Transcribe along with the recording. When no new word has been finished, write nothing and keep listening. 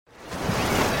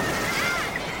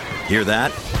Hear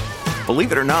that?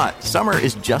 Believe it or not, summer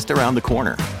is just around the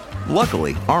corner.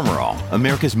 Luckily, Armor All,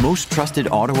 America's most trusted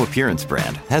auto appearance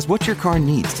brand, has what your car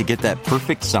needs to get that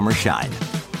perfect summer shine.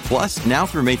 Plus, now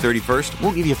through May 31st,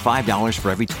 we'll give you $5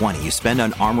 for every $20 you spend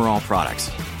on Armor All products.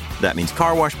 That means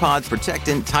car wash pods,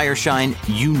 protectant, tire shine,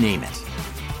 you name it.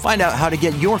 Find out how to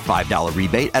get your $5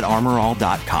 rebate at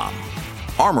armorall.com.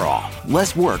 Armor All,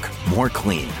 less work, more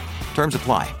clean. Terms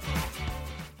apply.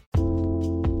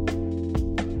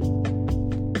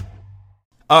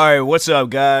 Alright, what's up,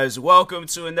 guys? Welcome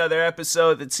to another episode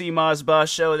of the T-Moz Boss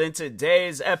Show. And in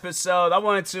today's episode, I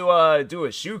wanted to do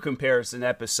a shoe comparison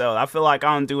episode. I feel like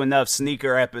I don't do enough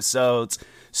sneaker episodes.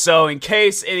 So in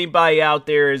case anybody out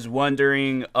there is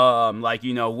wondering,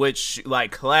 which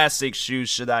classic shoes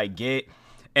should I get?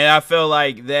 And I feel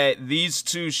like that these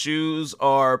two shoes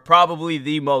are probably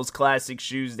the most classic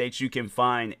shoes that you can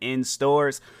find in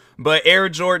stores. But Air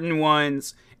Jordan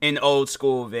 1s and old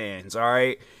school Vans,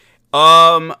 alright?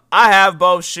 I have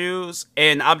both shoes,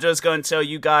 and I'm just going to tell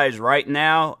you guys right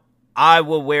now, I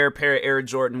will wear a pair of Air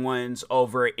Jordan 1s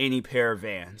over any pair of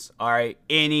Vans, alright?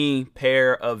 Any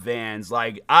pair of Vans.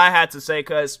 Like, I had to say,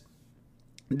 because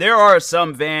there are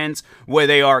some Vans where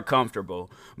they are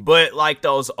comfortable, but like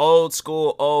those old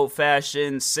school, old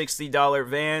fashioned $60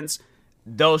 Vans,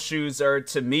 those shoes are,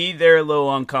 to me, they're a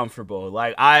little uncomfortable.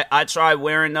 Like, I tried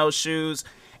wearing those shoes,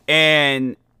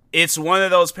 and it's one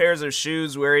of those pairs of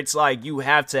shoes where it's like you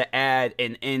have to add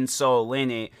an insole in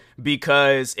it,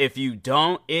 because if you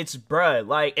don't, it's bruh.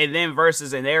 Like, and then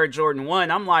versus an Air Jordan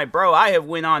 1, I'm like, bro, I have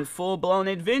went on full-blown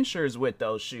adventures with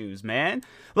those shoes, man.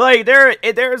 Like,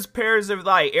 there's pairs of,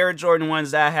 like, Air Jordan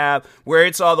 1s that I have where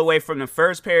it's all the way from the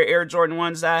first pair of Air Jordan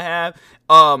 1s that I have,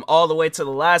 all the way to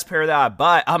the last pair that I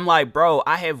bought. I'm like, bro,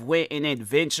 I have went in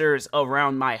adventures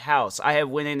around my house. I have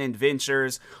went in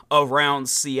adventures around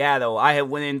Seattle. I have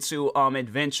went into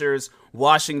adventures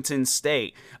Washington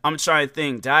State. I'm trying to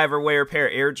think, did I ever wear a pair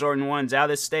of Air Jordan 1s out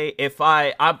of state?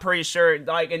 I'm pretty sure,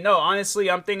 like, and no,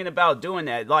 honestly, I'm thinking about doing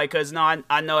that. Like, because, no,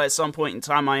 I know at some point in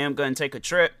time I am going to take a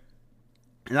trip.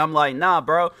 And I'm like, nah,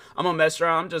 bro, I'm going to mess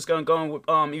around. I'm just going to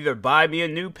go either buy me a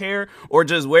new pair or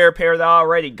just wear a pair that I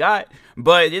already got.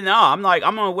 But, I'm like,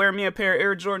 I'm going to wear me a pair of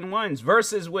Air Jordan 1s.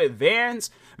 Versus with Vans,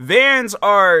 Vans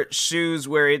are shoes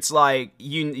where it's like,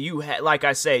 like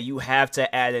I say, you have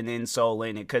to add an insole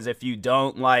in it. Because if you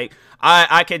don't, like,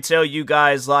 I can tell you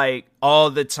guys, like, all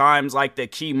the times, like, the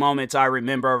key moments I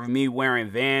remember of me wearing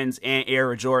Vans and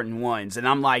Air Jordan 1s. And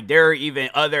I'm like, there are even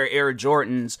other Air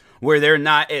Jordans where they're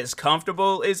not as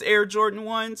comfortable as Air Jordan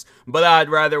 1s. But I'd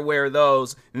rather wear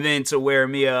those than to wear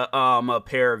me a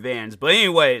pair of Vans. But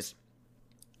anyways,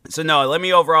 so no, let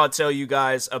me overall tell you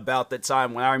guys about the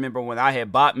time when I remember when I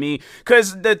had bought me,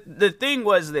 because the thing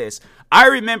was this. I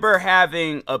remember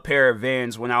having a pair of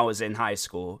Vans when I was in high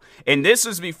school, and this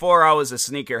was before I was a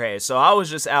sneakerhead, so I was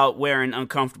just out wearing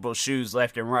uncomfortable shoes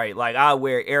left and right. Like, I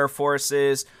wear Air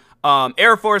Forces.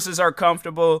 Air Forces are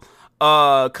comfortable.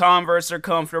 Converse are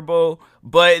comfortable.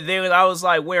 But then when I was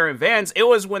like wearing Vans, it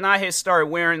was when I had started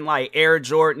wearing like Air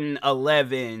Jordan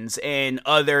 11s and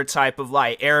other type of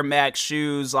like Air Max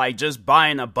shoes, like just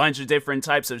buying a bunch of different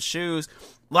types of shoes.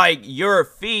 Like, your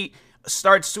feet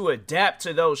starts to adapt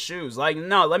to those shoes. Like,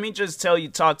 no, let me just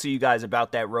talk to you guys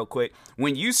about that real quick.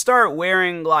 When you start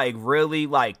wearing like really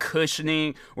like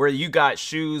cushioning, where you got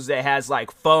shoes that has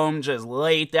like foam just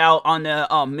laid out on the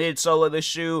midsole of the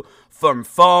shoe from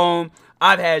foam.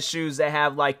 I've had shoes that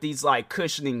have like these like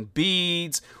cushioning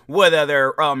beads, what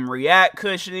other React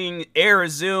cushioning, Air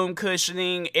Zoom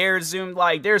cushioning, Air Zoom,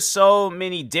 like there's so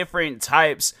many different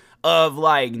types of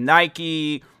like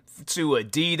Nike to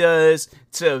Adidas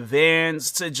to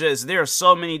Vans to just, there are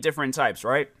so many different types,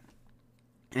 right?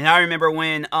 And I remember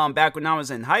when back when I was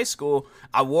in high school,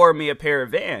 I wore me a pair of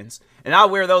Vans. And I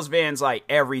wear those Vans like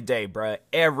every day, bruh.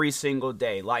 Every single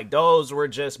day. Like, those were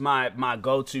just my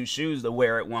go-to shoes to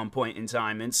wear at one point in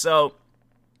time. And so,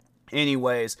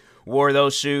 anyways, wore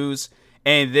those shoes.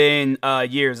 And then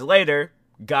years later,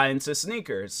 got into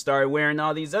sneakers. Started wearing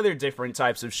all these other different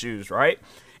types of shoes, right?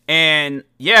 And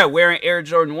yeah, wearing Air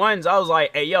Jordan 1s, I was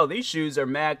like, hey, yo, these shoes are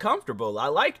mad comfortable. I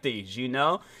like these, you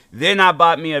know? Then I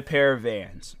bought me a pair of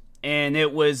Vans. And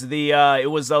it was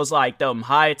those like them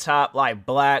high top like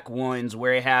black ones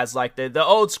where it has like the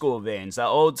old school Vans, the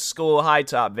old school high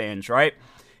top Vans, right?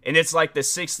 And it's like the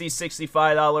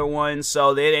 $65 ones,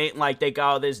 so it ain't like they got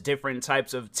all this different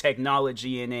types of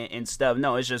technology in it and stuff.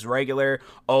 No, it's just regular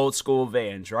old school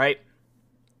Vans, right?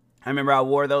 I remember I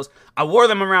wore those. I wore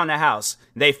them around the house.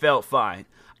 They felt fine.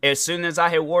 As soon as I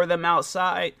had wore them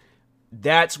outside,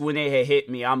 that's when it had hit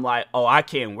me. I'm like, oh, I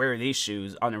can't wear these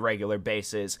shoes on a regular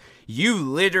basis. You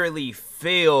literally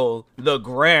feel the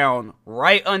ground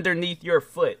right underneath your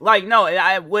foot. Like, no,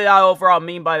 what I overall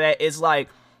mean by that is like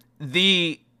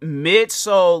the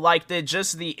midsole, like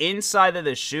just the inside of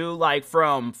the shoe, like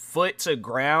from foot to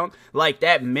ground, like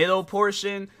that middle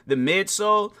portion, the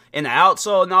midsole and the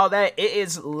outsole and all that, it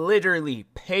is literally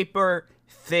paper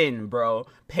thin, bro.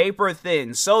 Paper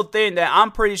thin. So thin that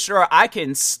I'm pretty sure I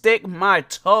can stick my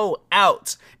toe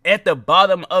out at the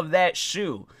bottom of that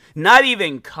shoe. Not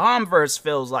even Converse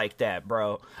feels like that,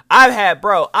 bro.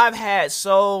 I've had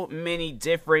so many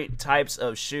different types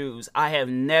of shoes. I have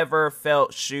never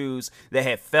felt shoes that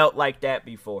have felt like that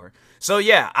before. So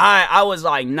yeah, I was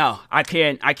like, no, I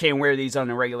can't wear these on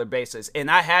a regular basis.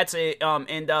 And I had to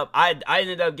I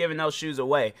ended up giving those shoes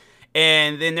away.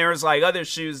 And then there's like other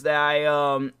shoes that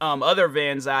other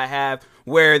Vans I have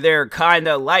where they're kind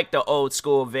of like the old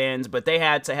school Vans, but they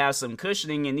had to have some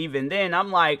cushioning. And even then,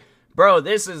 I'm like, bro,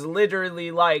 this is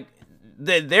literally like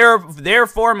their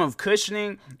form of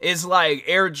cushioning is like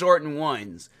Air Jordan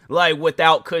 1s, like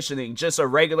without cushioning, just a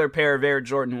regular pair of Air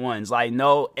Jordan 1s, like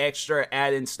no extra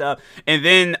added stuff. And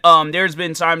then there's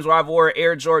been times where I've wore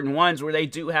Air Jordan 1s where they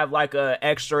do have like a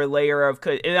extra layer of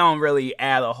it don't really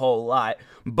add a whole lot.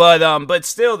 But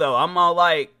still though, I'm all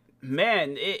like,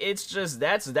 man, it's just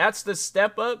that's the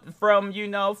step up from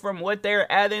from what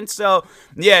they're adding. So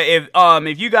yeah,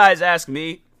 if you guys ask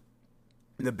me,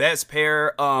 the best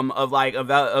pair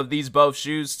of these both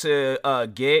shoes to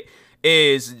get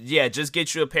is, yeah, just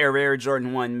get you a pair of Air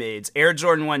Jordan 1 mids. Air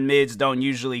Jordan 1 mids don't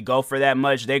usually go for that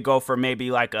much. They go for maybe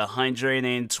like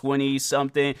 120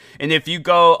 something. And if you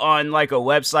go on like a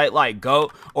website like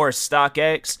GOAT or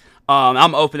StockX,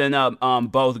 I'm opening up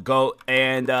both GOAT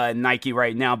and Nike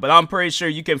right now, but I'm pretty sure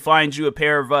you can find you a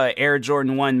pair of Air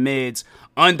Jordan 1 mids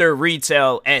under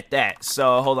retail at that.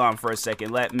 So hold on for a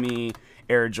second. Let me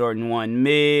Air Jordan 1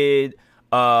 mid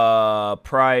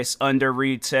price under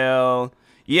retail.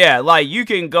 Yeah, like you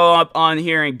can go up on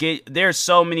here and there's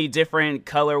so many different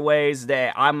colorways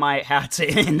that I might have to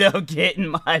end up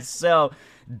getting myself.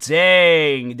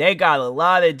 Dang, they got a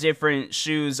lot of different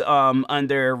shoes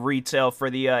under retail for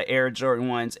the Air Jordan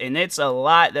 1s, and it's a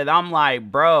lot that I'm like,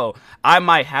 bro, I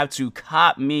might have to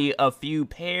cop me a few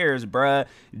pairs, bruh.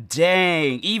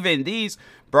 Dang, even these,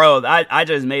 bro, I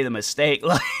just made a mistake.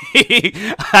 Like,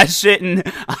 I shouldn't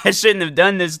have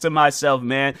done this to myself,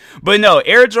 man. But no,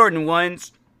 Air Jordan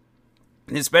 1s,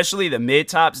 especially the mid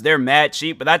tops, they're mad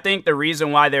cheap. But I think the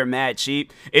reason why they're mad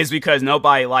cheap is because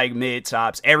nobody like mid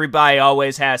tops. Everybody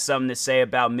always has something to say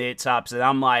about mid tops, and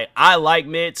I'm like, I like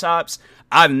mid tops.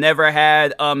 I've never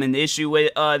had an issue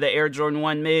with the Air Jordan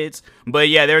 1 mids, but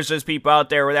yeah, there's just people out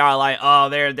there where they're like, oh,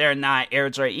 they're not Air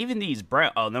Jordan. Even these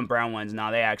them brown ones,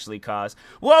 no, they actually cost.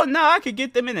 Well, no, I could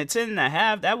get them in a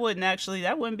 10.5. That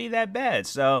wouldn't be that bad.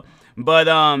 So, but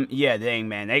yeah, dang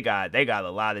man, they got a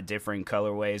lot of different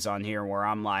colorways on here where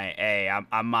I'm like, hey,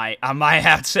 I might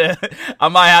have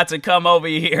to come over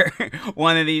here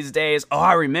one of these days. Oh,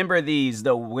 I remember these,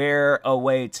 the Wear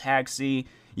Away Taxi.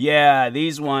 Yeah,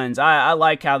 these ones, I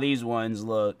like how these ones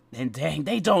look. And dang,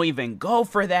 they don't even go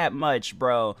for that much,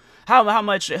 bro. How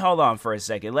much? Hold on for a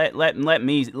second. Let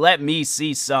me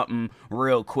see something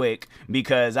real quick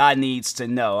because I needs to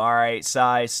know. All right,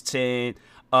 size 10,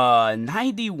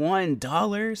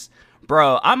 $91.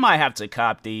 Bro, I might have to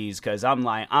cop these because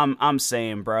I'm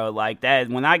saying, bro, like that.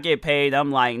 When I get paid,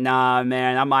 I'm like, nah,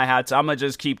 man, I'm gonna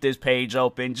just keep this page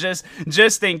open just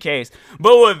in case.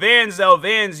 But with Vans though,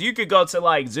 you could go to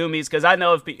like Zoomies because I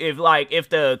know if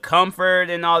the comfort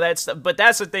and all that stuff. But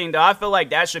that's the thing though, I feel like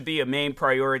that should be a main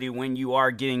priority when you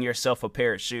are getting yourself a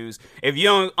pair of shoes. If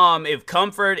you don't, if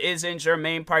comfort isn't your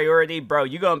main priority, bro,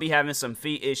 you're gonna be having some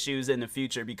feet issues in the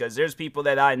future because there's people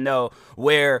that I know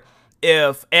where.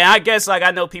 And I guess, like, I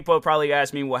know people probably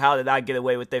ask me, well, how did I get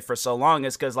away with it for so long?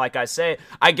 It's because, like I said,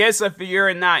 I guess if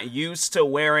you're not used to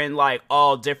wearing, like,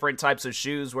 all different types of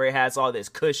shoes where it has all this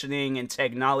cushioning and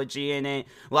technology in it,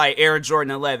 like Air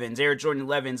Jordan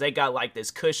 11s, they got, like, this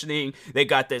cushioning, they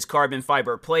got this carbon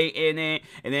fiber plate in it,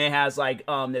 and then it has, like,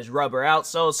 this rubber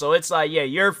outsole, so it's like, yeah,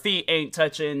 your feet ain't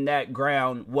touching that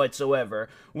ground whatsoever.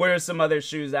 Where are some other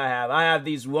shoes I have? I have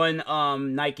these one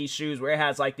Nike shoes where it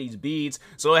has like these beads,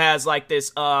 so it has like this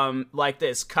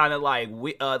kind of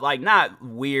like not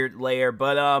weird layer,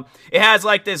 but it has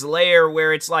like this layer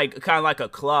where it's like kind of like a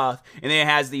cloth, and then it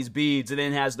has these beads, and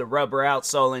then it has the rubber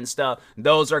outsole and stuff.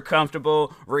 Those are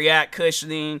comfortable. React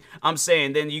cushioning. I'm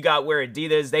saying then you got where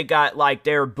Adidas, they got like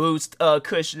their Boost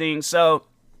cushioning. So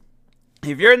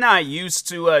if you're not used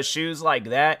to shoes like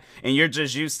that, and you're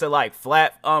just used to like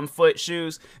flat foot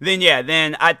shoes,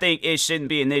 then I think it shouldn't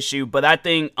be an issue. But I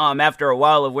think after a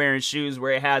while of wearing shoes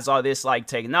where it has all this like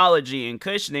technology and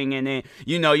cushioning, and then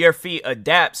your feet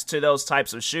adapts to those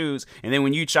types of shoes, and then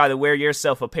when you try to wear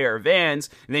yourself a pair of Vans,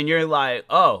 then you're like,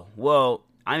 oh well,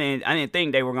 I didn't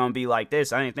think they were going to be like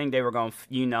this. I didn't think they were going to,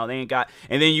 they ain't got,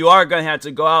 and then you are going to have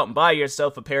to go out and buy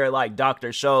yourself a pair of like Dr.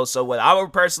 Scholl's. So what I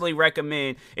would personally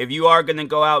recommend, if you are going to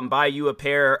go out and buy you a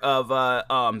pair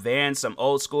of Vans, some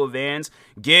old school Vans,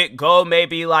 go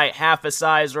maybe like half a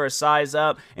size or a size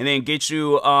up, and then get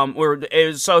you,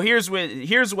 so here's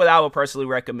what I would personally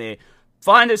recommend.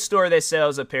 Find a store that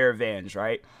sells a pair of Vans,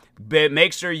 right? But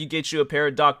make sure you get you a pair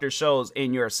of Dr. Scholl's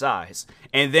in your size.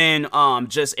 And then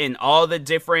just in all the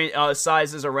different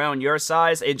sizes around your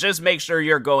size, and just make sure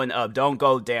you're going up. Don't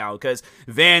go down, because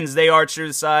Vans, they are true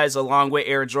to size, along with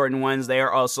Air Jordan 1s. They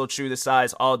are also true to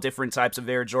size. All different types of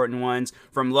Air Jordan 1s,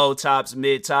 from low tops,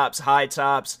 mid tops, high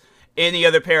tops. Any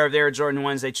other pair of Air Jordan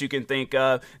 1s that you can think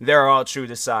of, they're all true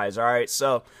to size, all right?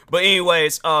 So, but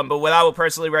anyways, but what I would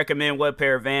personally recommend with a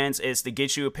pair of Vans is to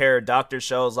get you a pair of Dr.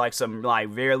 Scholl's, like some like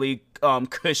really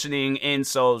cushioning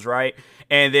insoles, right?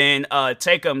 And then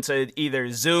take them to either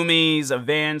Zoomies, a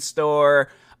Vans store,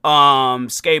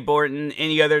 skateboarding,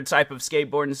 any other type of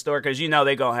skateboarding store, because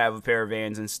they're gonna have a pair of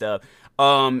Vans and stuff.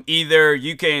 Either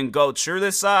you can go true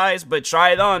to size, but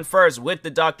try it on first with the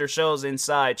Dr. Scholl's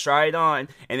inside. Try it on,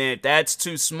 and then if that's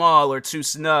too small or too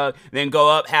snug, then go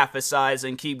up half a size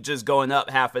and keep just going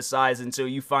up half a size until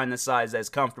you find the size that's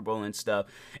comfortable and stuff.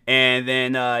 And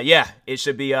then it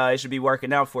should be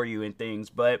working out for you and things.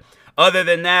 But other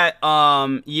than that,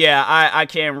 I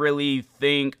can't really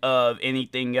think of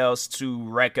anything else to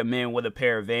recommend with a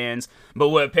pair of Vans. But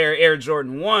with a pair of Air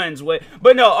Jordan 1s,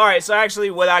 alright, so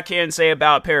actually what I can say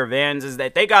about a pair of Vans is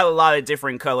that they got a lot of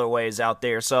different colorways out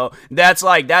there. So that's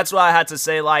why I had to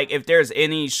say, like, if there's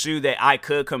any shoe that I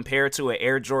could compare to an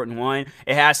Air Jordan 1,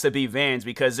 it has to be Vans,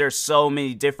 because there's so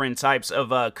many different types of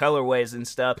colorways and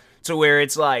stuff, to where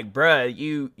it's like, bruh,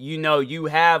 you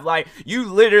have, like, you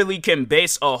literally can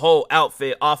base a whole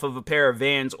outfit off of a pair of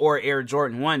Vans or Air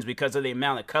Jordan 1s because of the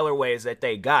amount of colorways that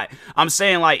they got. I'm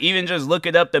saying, like, even just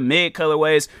looking up the mid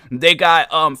colorways, they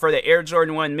got, for the Air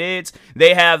Jordan 1 mids,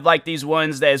 they have, like, these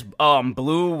ones that's,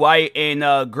 blue, white,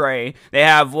 and, gray. They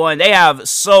have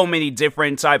so many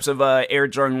different types of, Air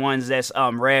Jordan 1s that's,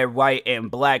 red, white, and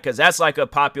black, because that's, like, a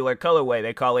popular colorway.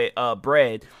 They call it,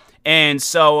 bread. And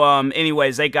so,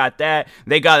 anyways, they got that.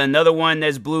 They got another one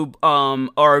that's blue,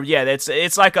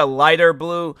 it's like a lighter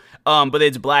blue, but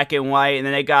it's black and white. And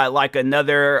then they got like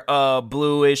another,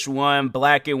 bluish one,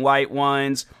 black and white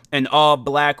ones, an all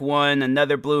black one,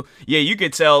 another blue. Yeah, you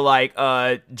could tell, like,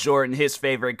 Jordan, his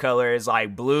favorite color is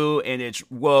like blue, and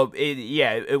blue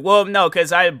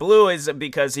is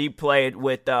because he played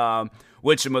with,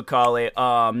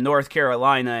 North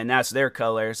Carolina, and that's their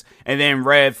colors, and then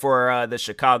red for the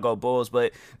Chicago Bulls.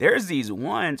 But there's these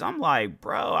ones, I'm like,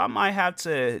 bro, I might have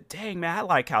to, dang, man, I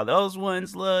like how those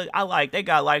ones look. They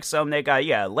got like some, they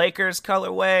got, Lakers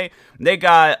colorway. They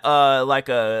got like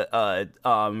a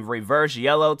reverse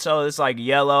yellow toe. It's like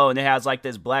yellow, and it has like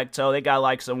this black toe. They got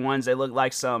like some ones that look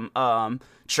like some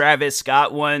Travis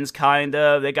Scott ones, kind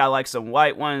of. They got like some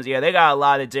white ones. Yeah, they got a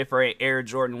lot of different Air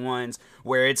Jordan 1s,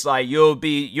 where it's like you'll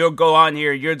go on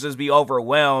here, you'll just be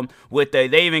overwhelmed with they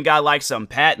even got like some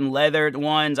patent leathered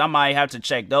ones. I might have to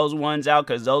check those ones out,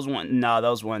 because those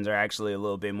ones are actually a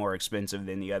little bit more expensive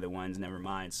than the other ones. Never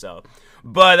mind. So,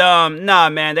 but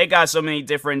man, they got so many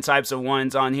different types of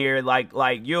ones on here, like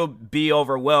you'll be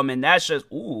overwhelmed. And that's just,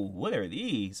 what are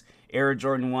these? Air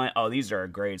Jordan 1. Oh, these are a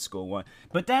grade school one.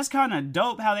 But that's kind of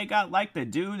dope how they got like the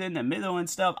dude in the middle and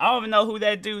stuff. I don't even know who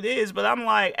that dude is, but I'm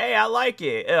like, hey, I like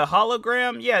it. A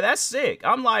hologram? Yeah, that's sick.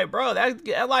 I'm like, bro,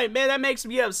 man, that makes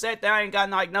me upset that I ain't got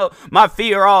my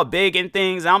feet are all big and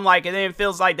things. I'm like, and then it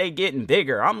feels like they getting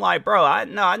bigger. I'm like, bro,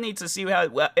 I need to see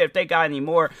if they got any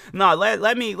more. No,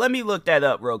 let me look that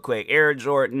up real quick. Air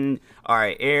Jordan. All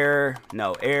right, Air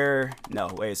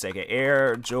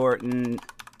Jordan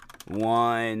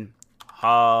 1.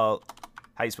 How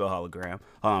you spell hologram?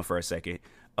 Hold on for a second.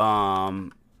 No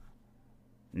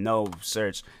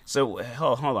search. So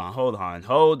hold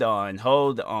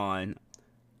on.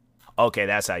 Okay,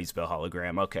 that's how you spell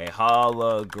hologram. Okay,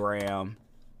 hologram.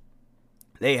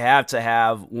 They have to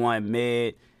have one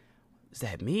mid. What does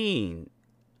that mean?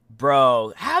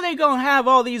 Bro, how they gonna have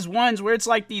all these ones where it's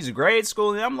like these grade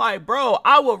school? And I'm like, bro,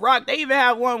 I will rock. They even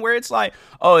have one where it's like,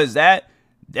 oh, is that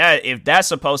that if that's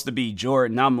supposed to be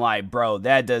Jordan, I'm like, bro,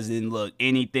 that doesn't look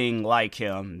anything like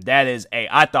him. That is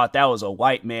I thought that was a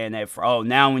white man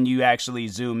now when you actually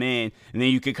zoom in and then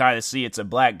you can kind of see it's a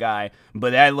black guy,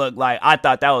 but that looked like, I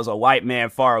thought that was a white man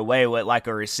far away with like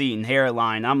a receding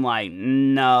hairline. I'm like,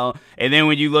 no. And then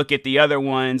when you look at the other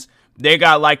ones, they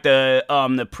got like the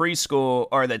preschool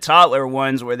or the toddler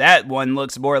ones where that one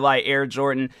looks more like Air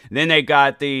Jordan. Then they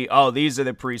got these are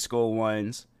the preschool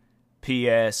ones.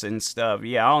 PS and stuff.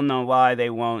 Yeah, I don't know why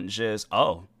they won't just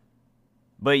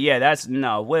but yeah, that's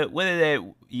no. What is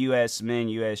that? U.S. men,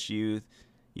 U.S. youth,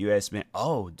 U.S. men.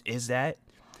 Oh, is that?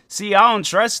 See, I don't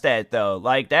trust that though.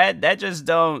 Like that just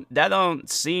don't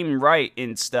seem right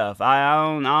and stuff.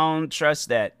 I don't trust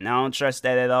that. I don't trust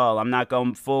that at all. I'm not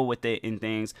going full with it and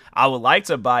things. I would like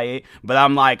to buy it, but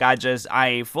I'm like, I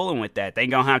ain't fooling with that. They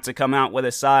gonna have to come out with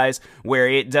a size where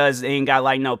it ain't got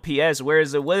like no PS.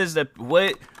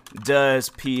 What does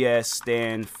PS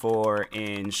stand for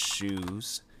in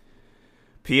shoes?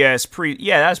 PS that's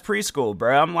preschool,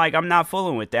 bro. I'm like, I'm not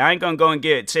fooling with that. I ain't gonna go and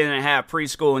get 10.5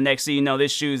 preschool and next thing you know,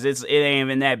 this shoes, it ain't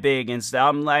even that big and stuff.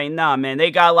 I'm like, nah, man,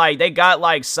 they got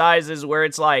like sizes where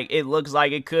it's like, it looks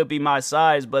like it could be my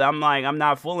size, but I'm like, I'm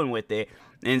not fooling with it.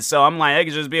 And so I'm like, it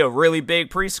could just be a really big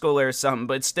preschooler or something,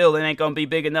 but still, it ain't gonna be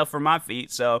big enough for my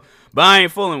feet. So, but I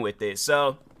ain't fooling with it.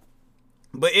 So,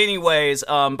 but anyways,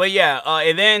 and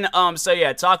then,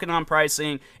 talking on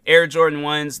pricing, Air Jordan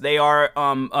 1s, they are,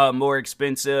 more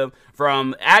expensive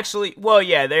from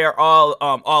they are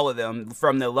all of them,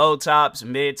 from the low tops,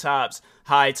 mid tops,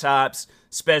 high tops,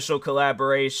 special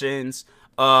collaborations,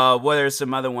 what are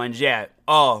some other ones? Yeah,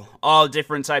 all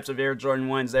different types of Air Jordan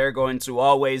 1s. They're going to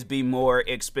always be more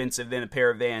expensive than a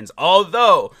pair of Vans.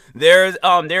 Although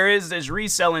there is this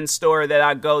reselling store that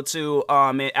I go to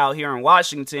out here in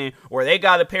Washington where they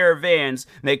got a pair of Vans.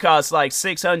 They cost like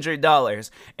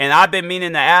 $600, and I've been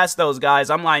meaning to ask those guys.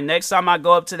 I'm like, next time I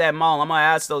go up to that mall, I'm gonna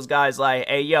ask those guys like,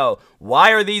 hey yo,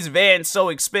 why are these Vans so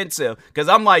expensive? Because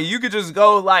I'm like, you could just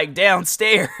go like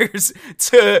downstairs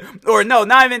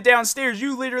not even downstairs.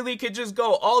 You literally could just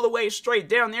go all the way straight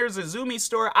down. There's a Zumi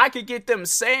store. I could get them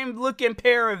same looking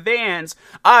pair of Vans.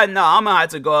 I'm gonna have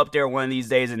to go up there one of these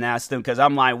days and ask them, because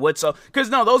I'm like,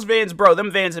 those Vans, bro,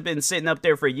 them Vans have been sitting up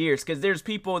there for years, because there's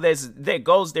people that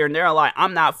goes there and they're like,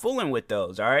 I'm not fooling with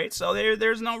those, all right? So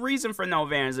there's no reason for no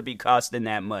Vans to be costing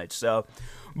that much. So,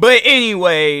 but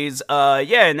anyways,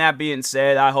 and that being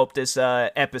said, I hope this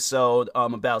episode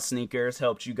about sneakers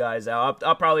helped you guys out.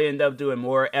 I'll probably end up doing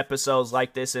more episodes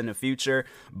like this in the future.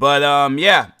 But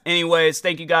anyways,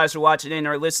 thank you guys for watching in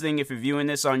or listening. If you're viewing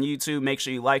this on YouTube, make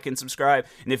sure you like and subscribe.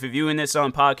 And if you're viewing this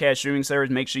on podcast streaming service,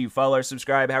 make sure you follow or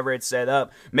subscribe, however it's set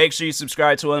up. Make sure you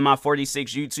subscribe to one of my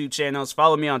 46 YouTube channels.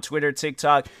 Follow me on Twitter,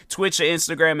 TikTok, Twitch, and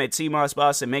Instagram at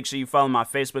TMossBoss, and make sure you follow my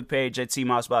Facebook page at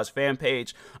TMossBoss fan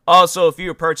page. Also, if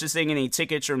you're purchasing any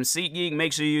tickets from SeatGeek,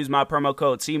 make sure you use my promo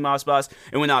code TMossBoss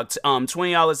and we'll knock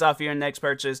 $20 off your next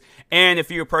purchase. And if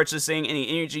you're purchasing any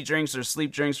energy drinks or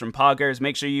sleep drinks from Poggers,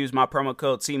 make sure you use my promo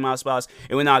code TMossBoss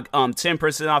and we'll knock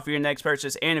 10% off your next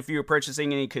purchase. And if you're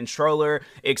purchasing any controller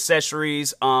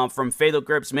accessories from Fatal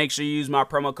Grips, make sure you use my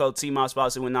promo code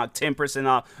TMossBoss and we'll knock 10%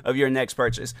 off of your next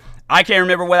purchase. I can't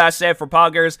remember what I said for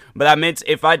Poggers, but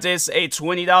if I did say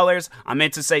 $20, I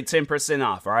meant to say 10%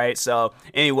 off, all right? So,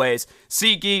 anyways,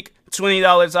 SeatGeek,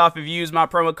 $20 off if you use my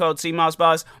promo code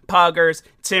TMossBoss. Poggers,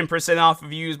 10% off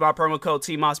if you use my promo code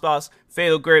TMossBoss.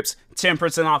 Fatal Grips,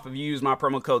 10% off if you use my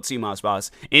promo code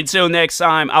TMossBoss. Until next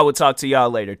time, I will talk to y'all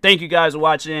later. Thank you guys for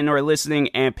watching or listening,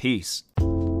 and peace.